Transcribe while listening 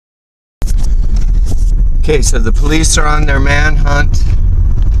Okay, so the police are on their manhunt.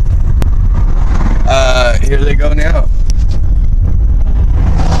 Here they go now.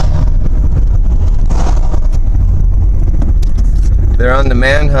 They're on the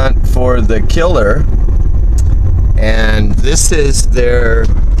manhunt for the killer, and this is their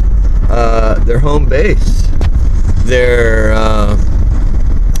home base, their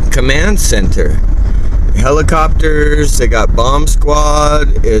command center. Helicopters, they got bomb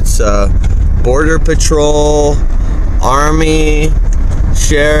squad, it's border patrol, army,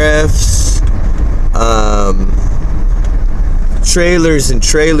 sheriffs, trailers and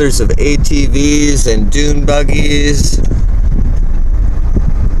trailers of ATVs and dune buggies.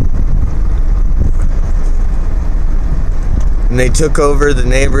 And they took over the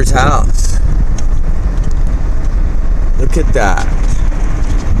neighbor's house. Look at that.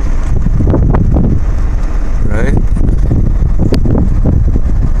 Right?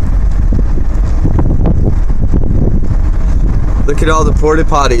 Look at all the porta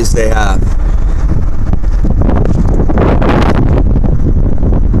potties they have.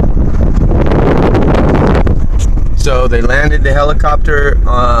 So they landed the helicopter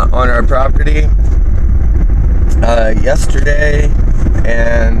on our property yesterday,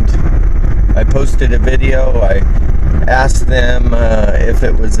 and I posted a video. I asked them if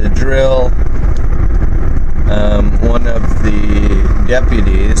it was a drill. One of the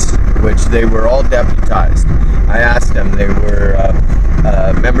deputies, which they were all deputized, I asked them, they were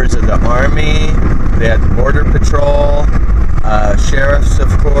members of the army, they had the border patrol, sheriffs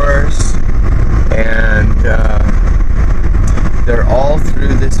of course, and they're all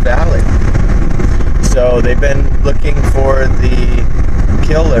through this valley. So they've been looking for the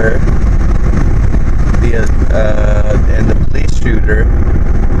killer and the police shooter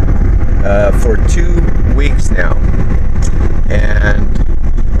for 2 weeks now. And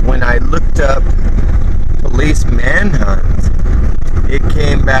when I looked up police manhunt, it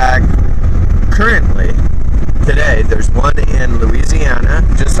came back currently today. There's one in Louisiana,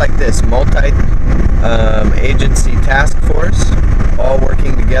 just like this, multi-agency task force, all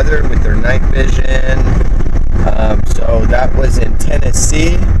working together with their night vision. So that was in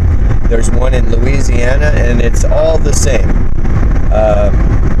Tennessee. There's one in Louisiana, and it's all the same.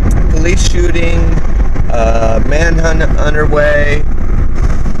 Police shooting, manhunt underway.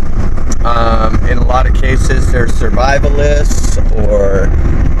 In a lot of cases, they're survivalists or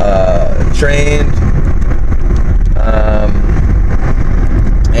trained.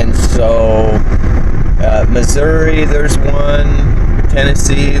 And so Missouri, there's one,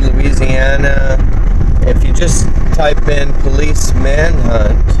 Tennessee, Louisiana. If you just type in police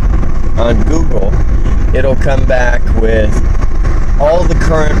manhunt on Google, it'll come back with all the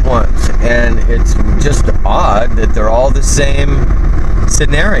current ones, and it's just odd that they're all the same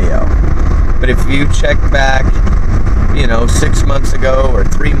scenario. But if you check back, 6 months ago or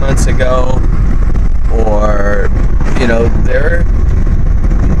 3 months ago, or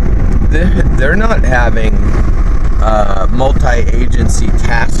they're not having multi-agency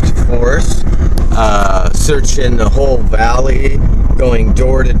task force searching the whole valley, going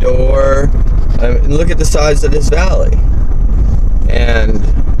door to door. And look at the size of this valley. And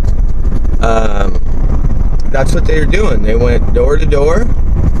that's what they were doing. They went door to door.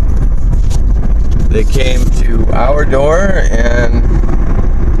 They came to our door, and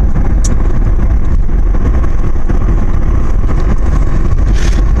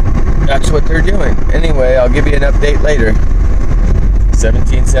that's what they're doing. Anyway, I'll give you an update later.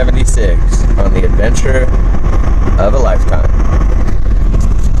 1776 on the adventure of a lifetime.